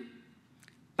regularly.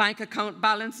 Bank account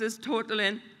balances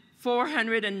totaling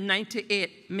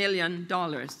 $498 million.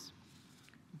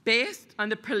 Based on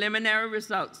the preliminary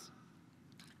results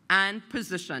and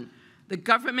position, the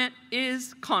government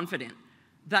is confident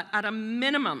that at a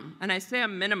minimum, and I say a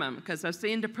minimum because I've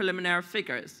seen the preliminary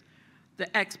figures,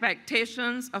 the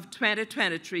expectations of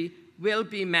 2023 will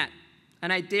be met,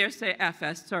 and I dare say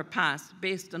FS surpassed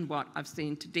based on what I've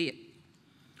seen to date.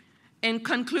 In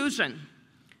conclusion,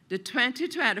 the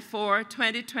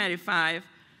 2024-2025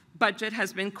 budget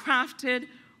has been crafted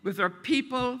with our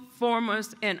people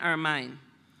foremost in our mind.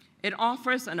 It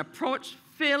offers an approach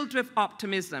filled with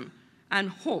optimism and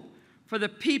hope for the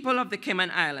people of the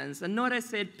Cayman Islands. And note I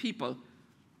said people,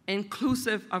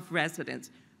 inclusive of residents.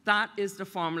 That is the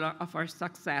formula of our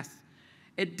success.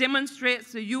 It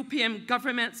demonstrates the UPM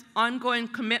government's ongoing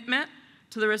commitment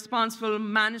to the responsible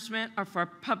management of our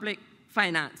public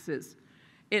finances.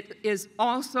 It is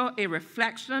also a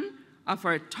reflection of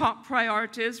our top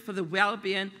priorities for the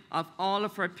well-being of all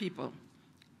of our people.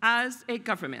 As a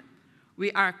government,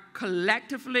 we are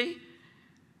collectively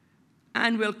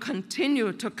and will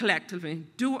continue to collectively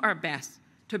do our best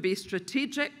to be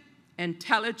strategic,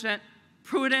 intelligent,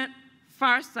 prudent,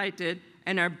 far-sighted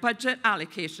in our budget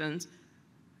allocations,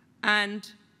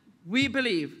 and we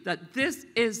believe that this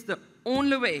is the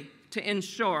only way to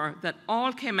ensure that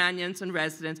all Caymanians and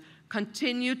residents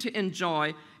continue to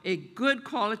enjoy a good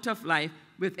quality of life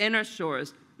within our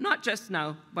shores, not just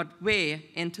now, but way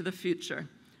into the future.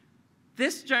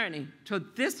 This journey to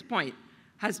this point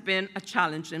has been a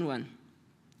challenging one,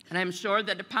 and I'm sure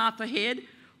that the path ahead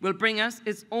will bring us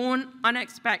its own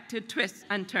unexpected twists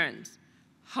and turns.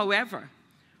 However,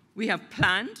 we have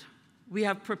planned, we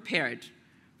have prepared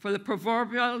for the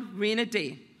proverbial rainy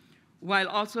day, while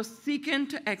also seeking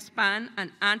to expand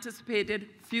an anticipated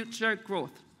future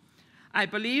growth. I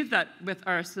believe that with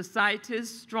our society's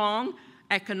strong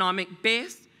economic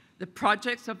base, the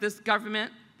projects of this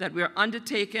government that we're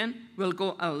undertaking will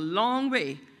go a long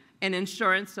way in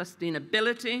ensuring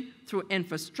sustainability through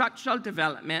infrastructural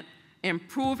development,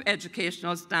 improved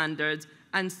educational standards,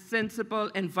 and sensible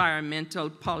environmental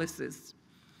policies.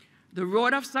 The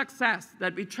road of success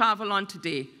that we travel on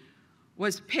today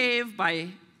was paved by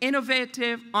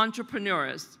innovative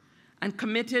entrepreneurs and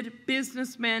committed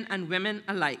businessmen and women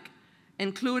alike,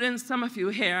 including some of you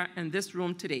here in this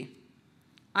room today.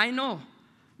 I know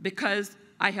because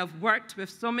I have worked with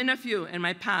so many of you in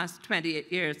my past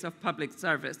 28 years of public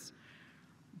service.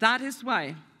 That is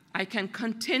why I can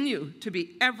continue to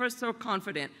be ever so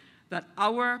confident that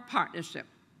our partnership,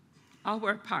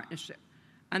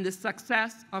 and the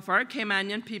success of our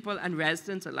Caymanian people and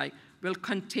residents alike will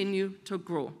continue to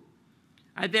grow.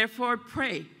 I therefore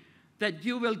pray that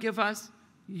you will give us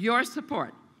your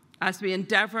support as we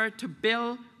endeavor to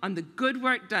build on the good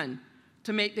work done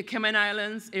to make the Cayman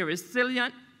Islands a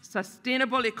resilient,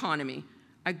 sustainable economy,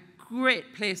 a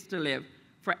great place to live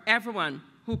for everyone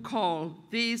who call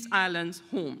these islands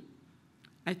home.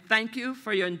 I thank you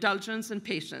for your indulgence and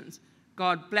patience.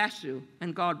 God bless you,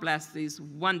 and God bless these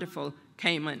wonderful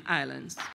Cayman Islands.